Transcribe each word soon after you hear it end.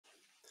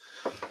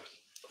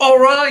All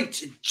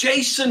right,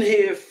 Jason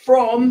here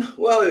from,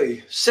 well,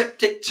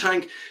 Septic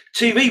Tank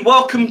TV.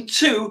 Welcome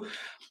to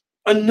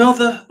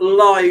another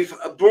live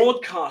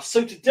broadcast.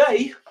 So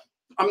today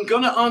I'm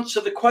going to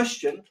answer the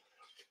question,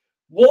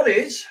 what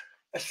is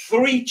a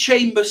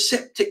 3-chamber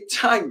septic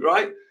tank,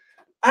 right?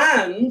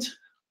 And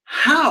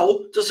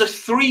how does a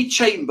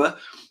 3-chamber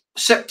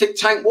septic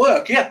tank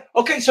work? Yeah,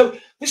 okay, so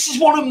this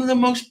is one of the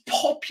most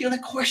popular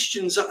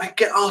questions that I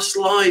get asked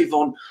live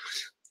on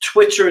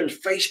Twitter and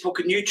Facebook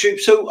and YouTube.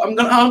 So I'm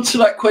going to answer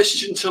that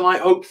question tonight,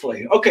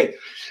 hopefully. Okay,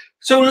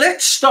 so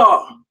let's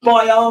start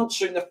by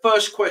answering the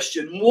first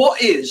question.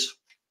 What is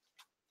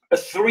a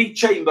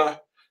 3-chamber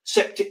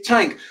septic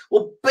tank?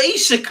 Well,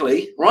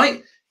 basically,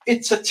 right,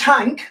 it's a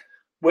tank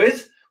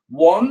with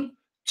 1,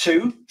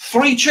 2,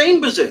 3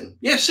 chambers in.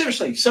 Yeah,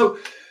 seriously. So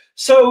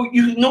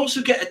you can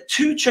also get a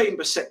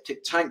 2-chamber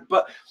septic tank,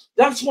 but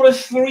that's what a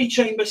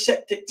 3-chamber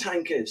septic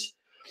tank is.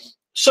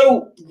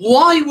 So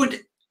why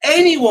would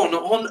anyone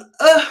on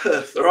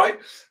earth, right,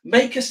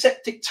 make a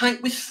septic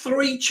tank with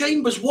 3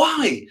 chambers?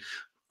 Why?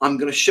 I'm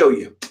going to show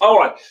you. All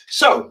right,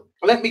 so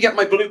let me get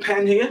my blue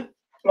pen here.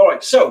 All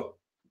right, so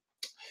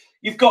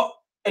you've got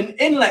an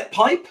inlet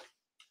pipe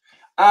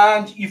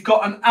and you've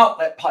got an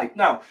outlet pipe.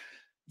 Now,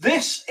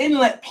 this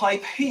inlet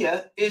pipe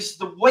here is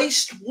the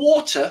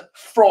wastewater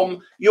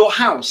from your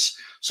house.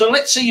 So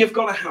let's say you've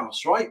got a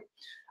house, right?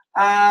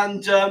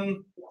 And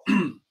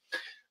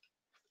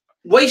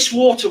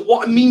wastewater,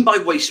 what I mean by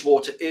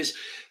wastewater is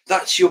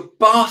that's your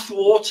bath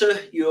water,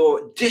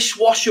 your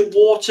dishwasher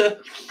water,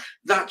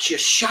 that's your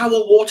shower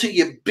water,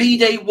 your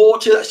bidet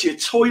water, that's your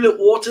toilet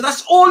water,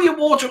 that's all your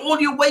water,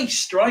 all your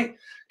waste, right,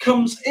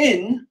 comes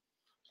in.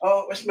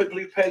 Oh, where's my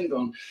blue pen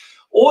gone?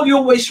 All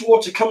your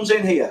wastewater comes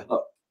in here.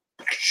 Look.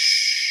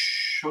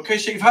 Okay,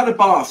 so you've had a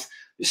bath.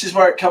 This is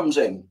where it comes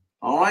in,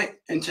 all right,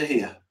 into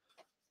here.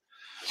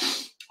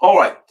 All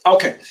right,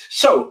 okay.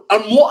 So,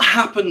 and what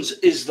happens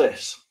is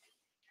this.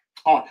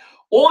 All right,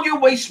 all your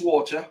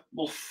wastewater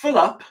will fill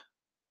up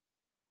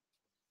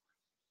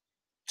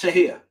to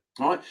here,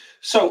 all right?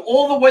 So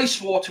all the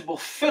wastewater will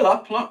fill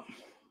up, look,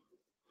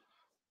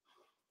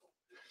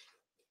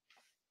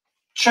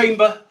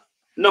 chamber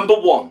number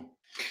 1.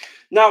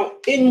 Now,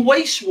 in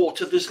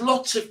wastewater, there's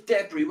lots of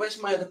debris.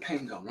 Where's my other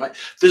pen gone, right?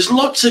 There's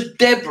lots of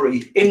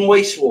debris in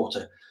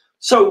wastewater.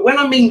 So when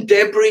I mean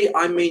debris,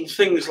 I mean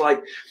things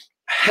like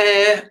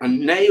hair and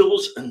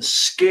nails and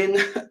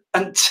skin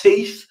and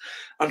teeth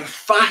and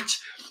fat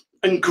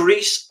and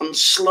grease and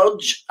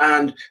sludge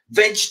and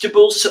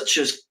vegetables such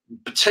as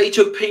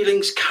potato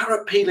peelings,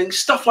 carrot peelings,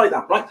 stuff like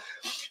that, right?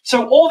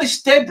 So all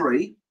this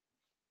debris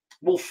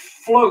will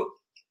float,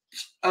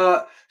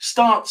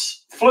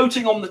 starts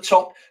floating on the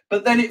top,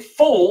 but then it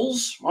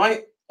falls,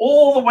 right,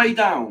 all the way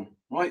down,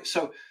 right?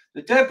 So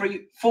the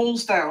debris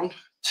falls down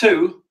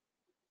to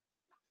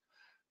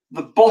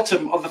the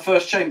bottom of the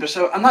first chamber.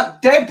 So, and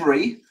that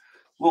debris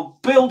will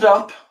build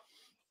up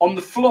on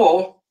the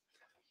floor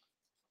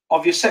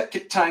of your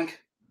septic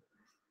tank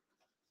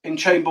in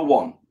chamber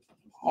 1.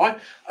 All right,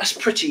 that's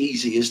pretty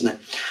easy, isn't it?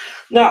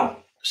 Now,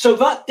 so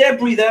that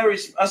debris there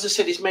is, as I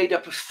said, is made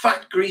up of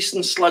fat, grease,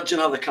 and sludge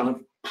and other kind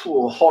of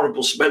poor,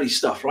 horrible, smelly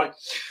stuff, right?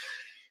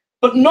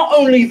 But not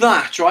only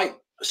that, right?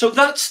 So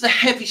that's the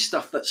heavy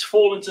stuff that's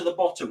fallen to the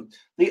bottom.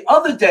 The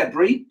other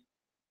debris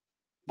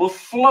will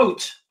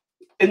float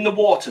in the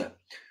water.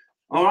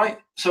 All right,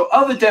 so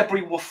other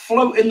debris will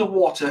float in the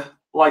water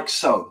like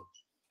so.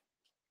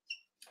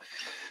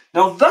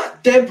 Now,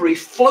 that debris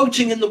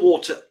floating in the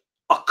water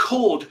are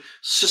called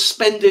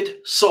suspended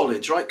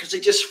solids, right? Because they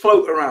just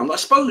float around. I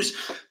suppose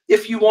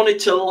if you wanted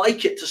to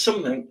liken it to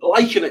something,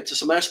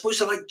 I suppose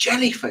they're like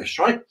jellyfish,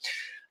 right?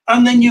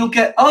 And then you'll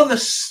get other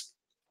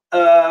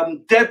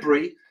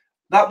debris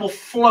that will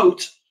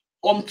float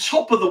on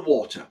top of the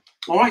water.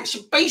 All right, so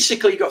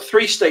basically you've got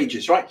 3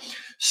 stages, right?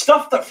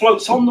 Stuff that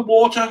floats on the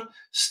water,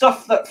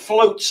 stuff that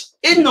floats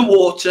in the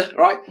water,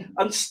 right?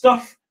 And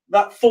stuff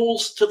that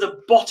falls to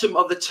the bottom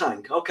of the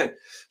tank. Okay,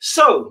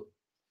 so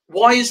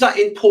why is that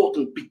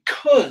important?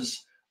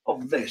 Because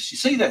of this. You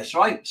see this,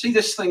 right? See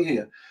this thing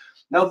here?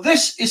 Now,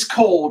 this is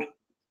called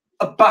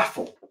a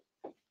baffle.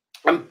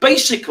 And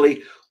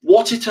basically,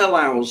 what it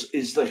allows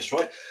is this,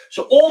 right?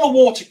 So all the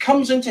water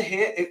comes into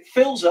here, it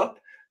fills up,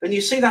 then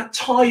you see that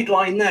tide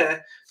line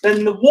there,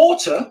 then the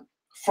water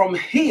from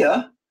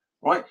here,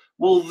 right,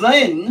 will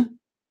then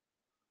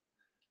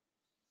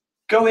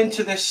go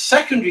into this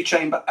secondary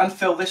chamber and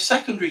fill this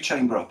secondary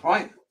chamber up,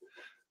 right?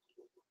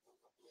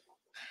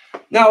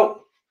 Now,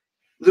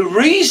 the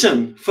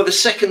reason for the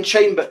second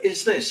chamber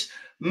is this.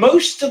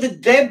 Most of the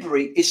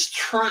debris is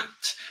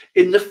trapped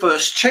in the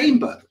first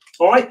chamber,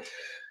 all right?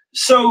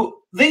 So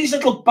these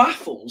little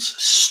baffles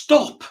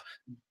stop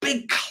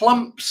big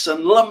clumps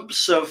and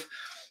lumps of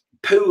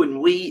poo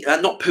and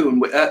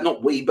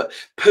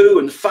poo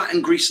and fat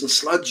and grease and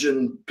sludge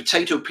and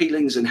potato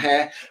peelings and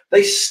hair.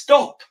 They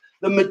stop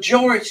the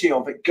majority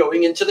of it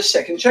going into the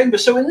second chamber.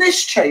 So in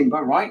this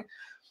chamber, right,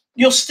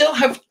 you'll still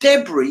have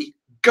debris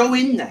go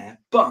in there,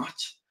 but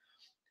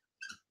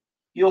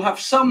you'll have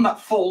some that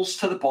falls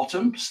to the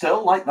bottom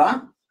still like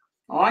that,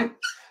 all right?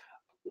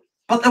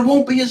 but there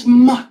won't be as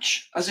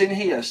much as in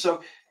here.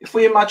 So if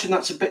we imagine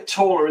that's a bit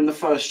taller in the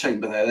first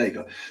chamber there you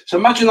go. So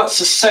imagine that's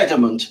the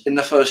sediment in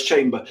the first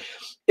chamber.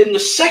 In the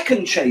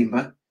second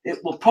chamber, it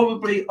will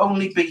probably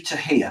only be to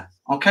here,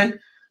 okay?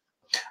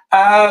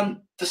 And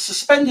the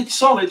suspended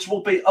solids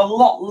will be a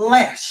lot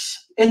less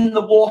in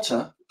the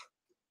water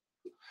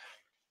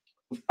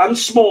and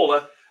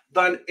smaller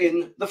than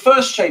in the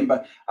first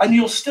chamber. And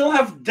you'll still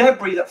have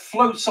debris that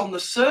floats on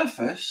the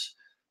surface,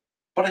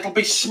 but it'll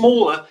be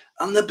smaller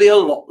and there'll be a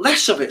lot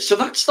less of it. So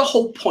that's the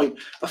whole point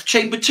of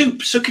chamber 2.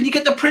 So can you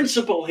get the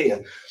principle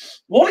here?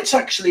 What it's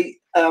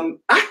actually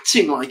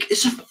acting like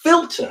is a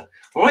filter,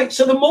 all right?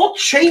 So the more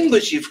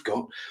chambers you've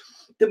got,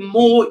 the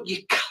more you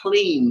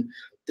clean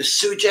the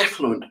sewage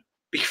effluent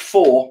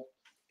before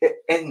it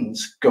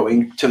ends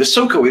going to the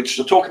soaker, which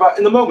we'll talk about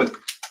in a moment.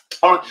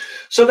 All right,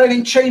 so then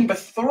in chamber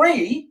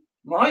 3,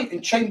 right,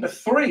 in chamber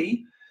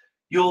 3,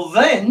 you'll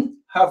then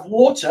have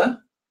water,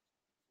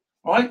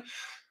 right?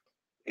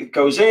 It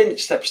goes in, it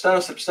steps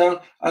down,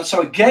 and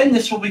so again,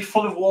 this will be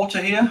full of water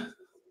here.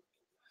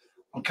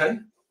 Okay,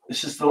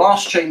 this is the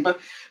last chamber.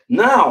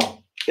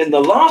 Now, in the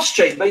last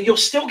chamber, you'll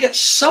still get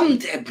some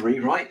debris,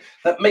 right,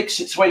 that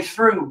makes its way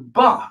through,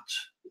 but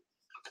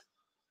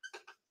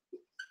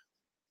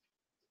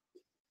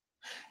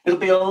it'll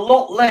be a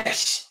lot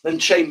less than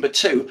chamber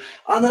 2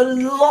 and a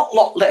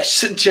lot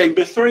less than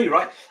chamber 3,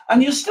 right?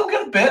 And you'll still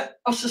get a bit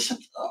of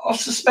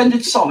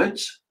suspended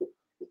solids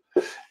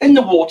in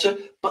the water,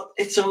 but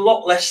it's a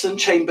lot less than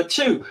chamber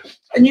 2.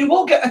 And you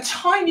will get a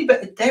tiny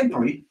bit of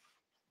debris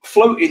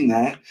floating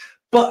there,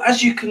 but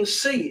as you can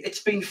see,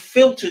 it's been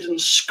filtered and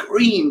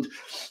screened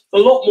a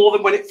lot more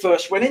than when it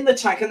first went in the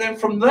tank. And then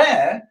from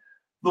there,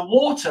 the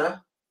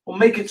water will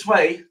make its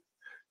way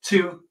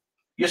to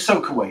your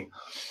soakaway.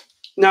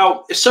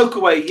 Now, a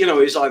soakaway, you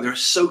know, is either a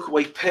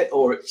soakaway pit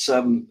or it's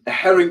a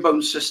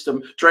herringbone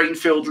system, drain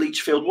field,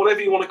 leach field,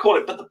 whatever you want to call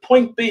it. But the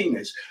point being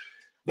is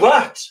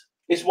that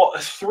is what a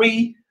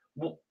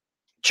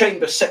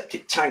 3-chamber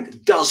septic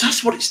tank does.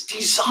 That's what it's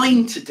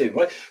designed to do,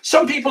 right?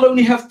 Some people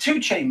only have 2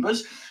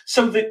 chambers,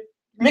 so the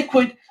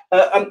liquid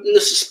and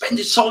the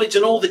suspended solids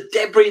and all the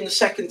debris in the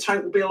second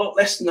tank will be a lot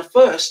less than the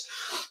first.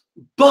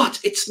 But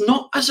it's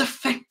not as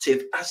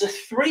effective as a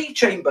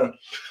 3-chamber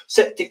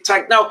septic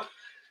tank. Now,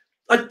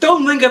 I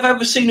don't think I've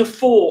ever seen a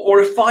 4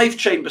 or a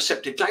 5-chamber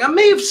septic tank. I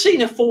may have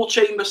seen a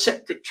 4-chamber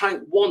septic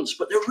tank once,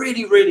 but they're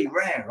really, really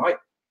rare, right?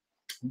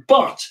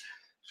 But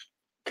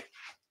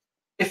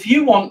if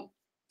you're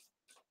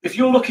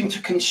looking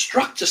to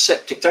construct a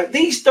septic tank,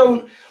 these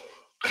don't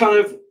kind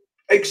of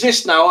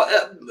exist now.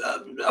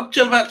 Up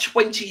to about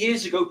 20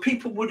 years ago,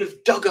 people would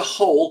have dug a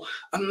hole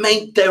and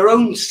made their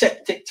own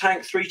septic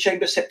tank,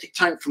 3-chamber septic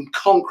tank from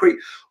concrete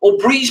or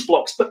breeze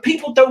blocks, but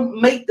people don't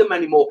make them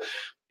anymore.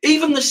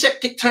 Even the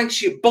septic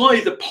tanks you buy,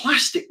 the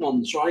plastic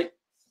ones, right?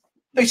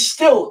 They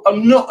still are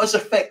not as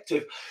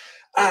effective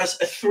as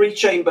a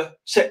 3-chamber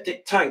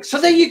septic tank.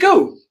 So there you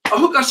go. I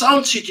hope that's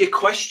answered your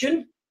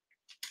question.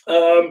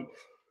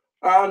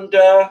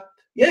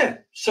 Yeah,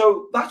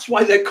 so that's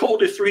why they're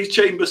called a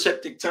 3-chamber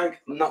septic tank,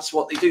 and that's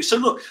what they do. So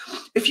look,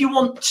 if you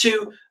want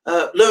to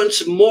learn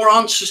some more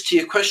answers to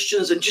your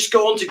questions, then just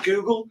go on to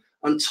Google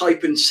and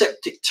type in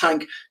Septic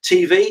Tank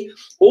TV,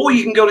 or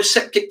you can go to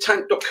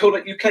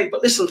septictank.co.uk.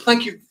 But listen,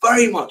 thank you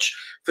very much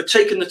for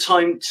taking the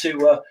time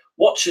to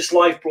watch this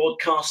live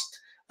broadcast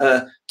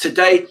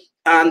today,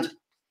 and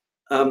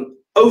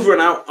over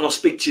and out, and I'll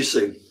speak to you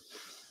soon.